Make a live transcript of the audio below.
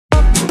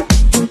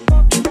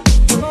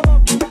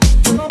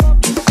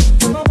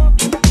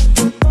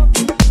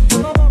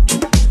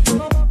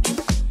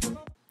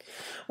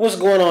What's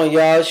going on,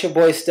 y'all? It's your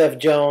boy Steph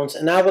Jones,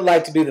 and I would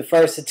like to be the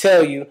first to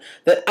tell you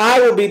that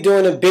I will be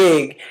doing it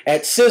big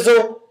at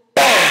Sizzle,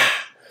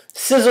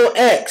 Sizzle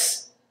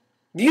X.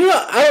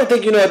 I don't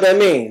think you know what that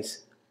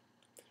means.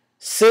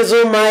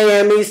 Sizzle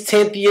Miami's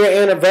 10th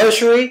year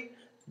anniversary.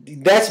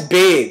 That's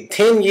big.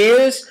 10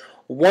 years.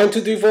 1,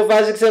 2, 3, 4,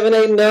 5, 6, 7,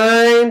 8,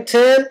 9,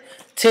 10.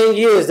 10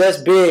 years. That's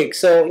big.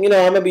 So, I'm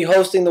going to be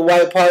hosting the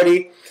white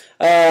party.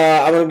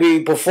 I'm going to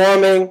be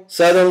performing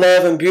Southern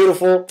Love and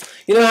Beautiful.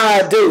 You know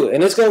how I do,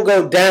 and it's going to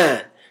go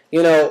down.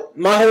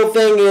 My whole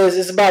thing is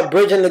it's about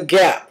bridging the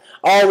gap,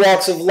 all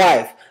walks of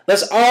life.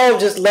 Let's all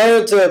just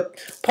learn to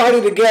party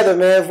together,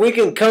 man. If we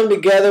can come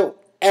together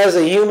as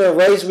a human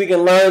race, we can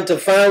learn to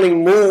finally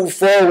move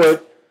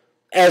forward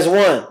as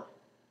one.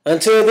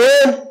 Until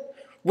then,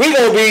 we're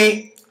going to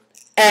be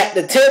at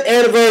the 10th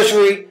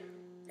anniversary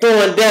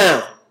throwing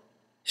down.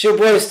 It's your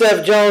boy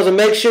Steph Jones, and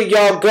make sure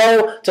y'all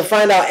go to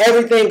find out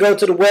everything. Go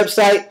to the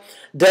website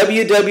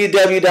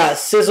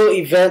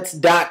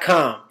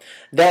www.sizzleevents.com.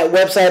 That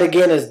website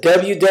again is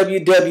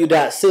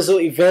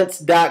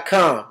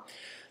www.sizzleevents.com.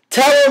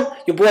 Tell them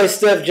your boy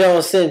Steph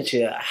Jones sent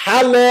you.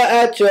 Holla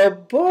at your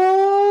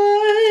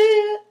boy.